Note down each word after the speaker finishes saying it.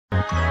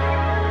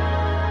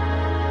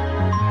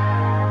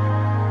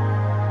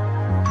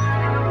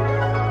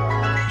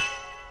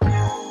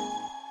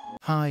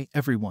Hi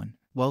everyone,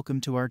 welcome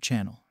to our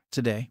channel.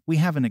 Today, we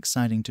have an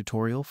exciting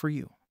tutorial for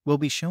you. We'll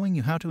be showing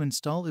you how to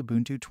install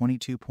Ubuntu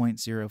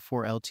 22.04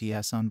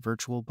 LTS on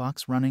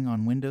VirtualBox running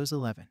on Windows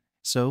 11.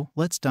 So,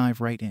 let's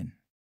dive right in.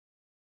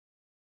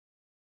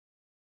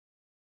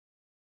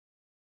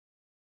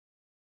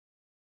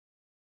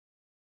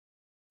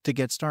 To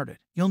get started,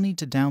 you'll need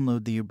to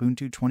download the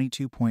Ubuntu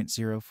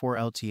 22.04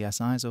 LTS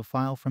ISO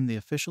file from the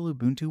official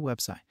Ubuntu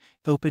website.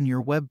 Open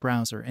your web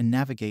browser and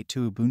navigate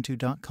to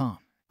ubuntu.com.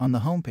 On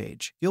the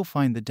homepage, you'll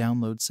find the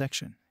download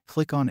section.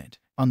 Click on it.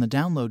 On the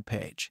download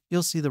page,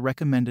 you'll see the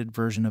recommended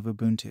version of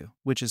Ubuntu,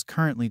 which is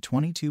currently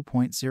 22.04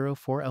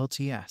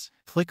 LTS.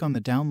 Click on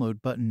the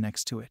download button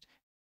next to it.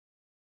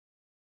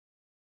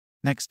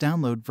 Next,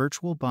 download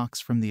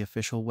VirtualBox from the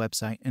official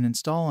website and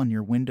install on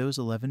your Windows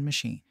 11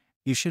 machine.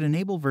 You should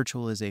enable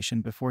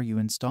virtualization before you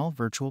install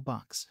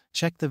VirtualBox.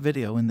 Check the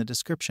video in the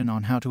description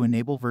on how to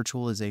enable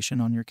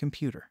virtualization on your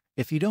computer.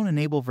 If you don't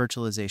enable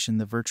virtualization,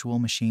 the virtual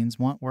machines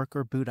won't work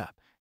or boot up.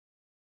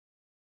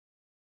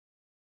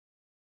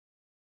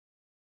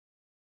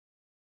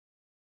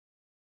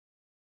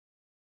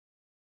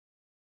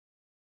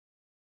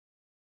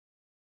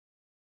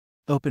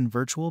 Open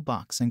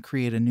VirtualBox and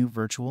create a new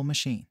virtual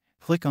machine.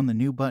 Click on the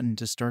New button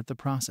to start the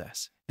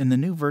process. In the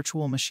New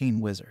Virtual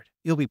Machine wizard,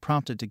 you'll be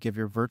prompted to give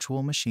your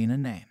virtual machine a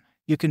name.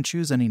 You can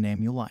choose any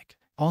name you like.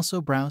 Also,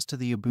 browse to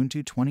the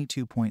Ubuntu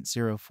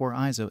 22.04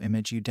 ISO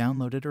image you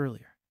downloaded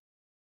earlier.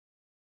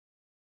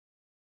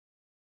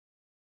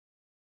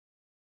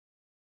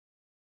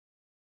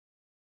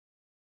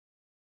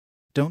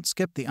 Don't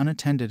skip the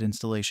unattended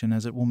installation,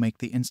 as it will make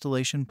the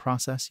installation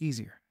process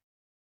easier.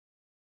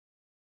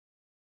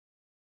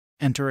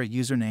 Enter a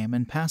username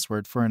and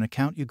password for an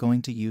account you're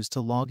going to use to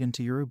log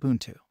into your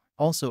Ubuntu.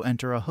 Also,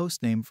 enter a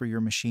host name for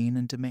your machine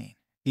and domain.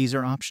 These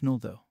are optional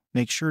though.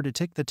 Make sure to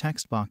tick the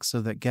text box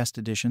so that Guest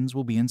Editions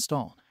will be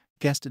installed.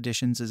 Guest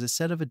Editions is a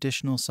set of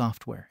additional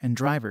software and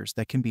drivers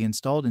that can be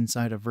installed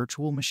inside a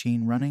virtual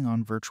machine running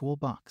on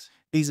VirtualBox.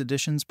 These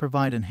additions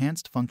provide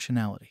enhanced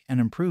functionality and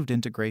improved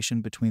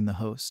integration between the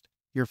host,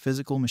 your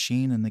physical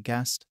machine, and the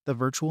guest, the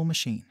virtual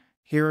machine.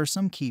 Here are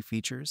some key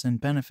features and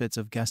benefits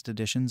of Guest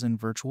Editions in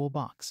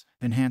VirtualBox.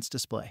 Enhanced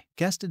display.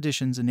 Guest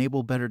Editions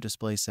enable better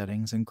display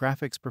settings and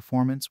graphics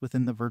performance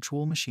within the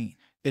virtual machine.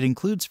 It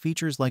includes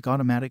features like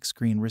automatic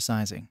screen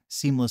resizing,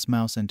 seamless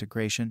mouse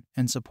integration,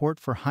 and support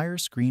for higher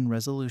screen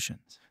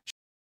resolutions.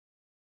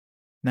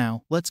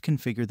 Now, let's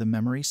configure the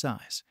memory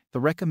size.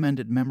 The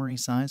recommended memory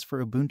size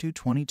for Ubuntu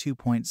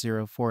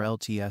 22.04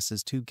 LTS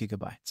is 2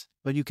 GB,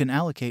 but you can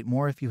allocate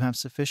more if you have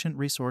sufficient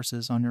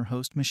resources on your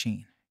host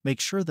machine. Make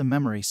sure the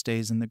memory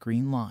stays in the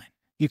green line.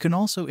 You can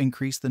also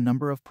increase the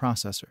number of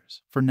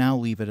processors. For now,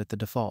 leave it at the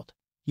default.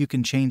 You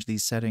can change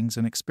these settings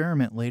and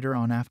experiment later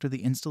on after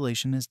the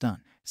installation is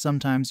done.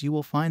 Sometimes you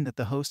will find that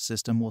the host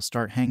system will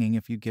start hanging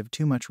if you give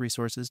too much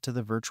resources to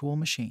the virtual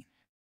machine.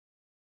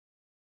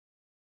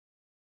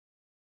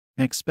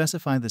 Next,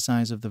 specify the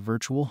size of the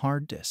virtual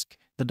hard disk.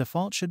 The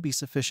default should be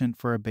sufficient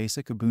for a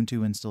basic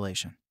Ubuntu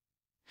installation,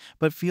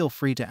 but feel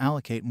free to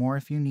allocate more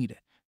if you need it.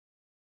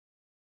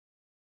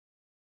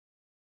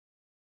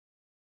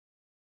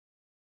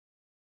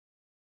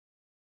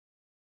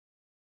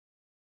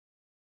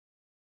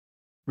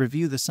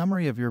 Review the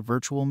summary of your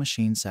virtual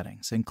machine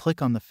settings and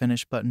click on the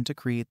Finish button to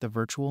create the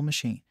virtual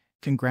machine.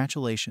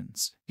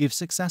 Congratulations! You've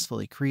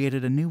successfully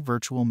created a new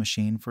virtual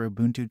machine for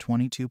Ubuntu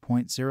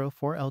 22.04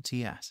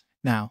 LTS.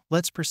 Now,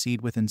 let's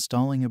proceed with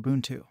installing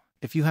Ubuntu.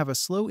 If you have a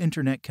slow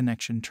internet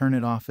connection, turn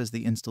it off, as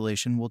the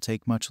installation will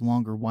take much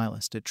longer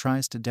whilst it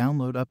tries to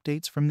download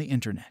updates from the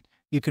internet.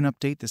 You can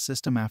update the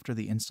system after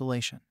the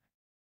installation.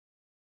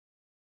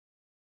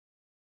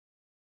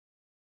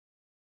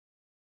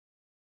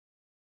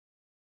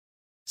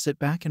 Sit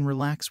back and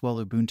relax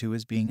while Ubuntu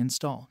is being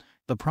installed.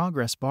 The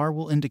progress bar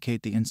will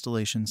indicate the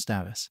installation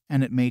status,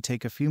 and it may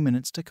take a few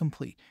minutes to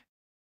complete.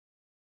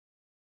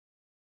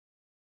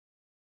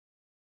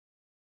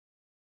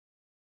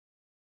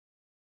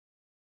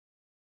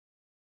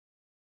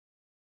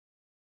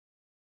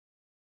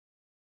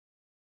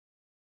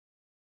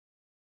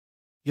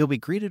 You'll be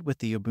greeted with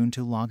the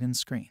Ubuntu login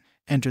screen.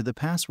 Enter the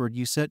password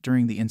you set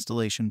during the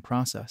installation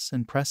process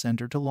and press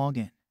Enter to log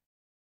in.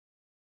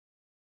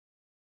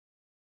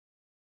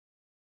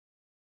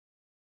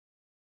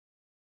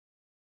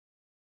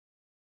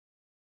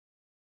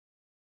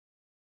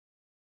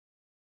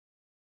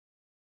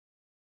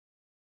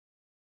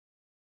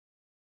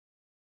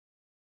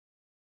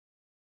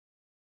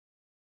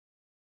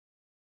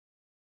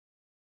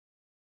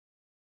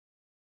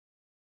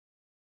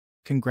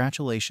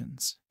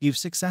 Congratulations! You've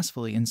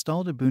successfully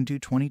installed Ubuntu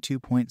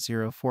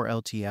 22.04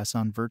 LTS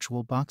on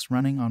VirtualBox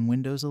running on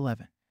Windows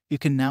 11. You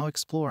can now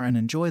explore and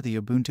enjoy the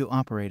Ubuntu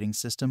operating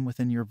system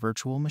within your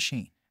virtual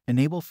machine.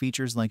 Enable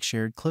features like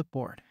Shared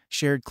Clipboard.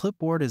 Shared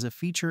Clipboard is a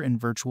feature in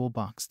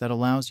VirtualBox that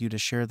allows you to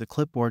share the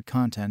clipboard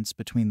contents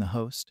between the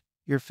host,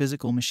 your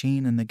physical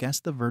machine, and the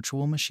guest, the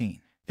virtual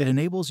machine. It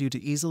enables you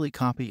to easily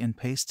copy and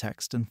paste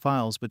text and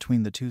files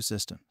between the two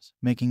systems,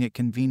 making it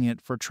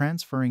convenient for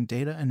transferring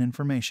data and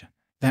information.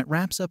 That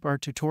wraps up our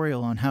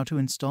tutorial on how to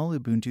install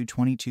Ubuntu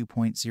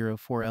 22.04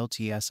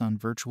 LTS on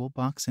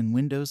VirtualBox in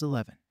Windows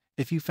 11.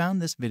 If you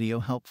found this video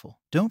helpful,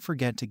 don't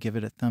forget to give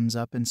it a thumbs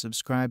up and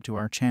subscribe to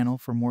our channel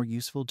for more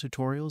useful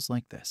tutorials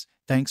like this.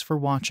 Thanks for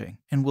watching,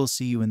 and we'll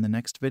see you in the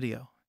next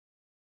video.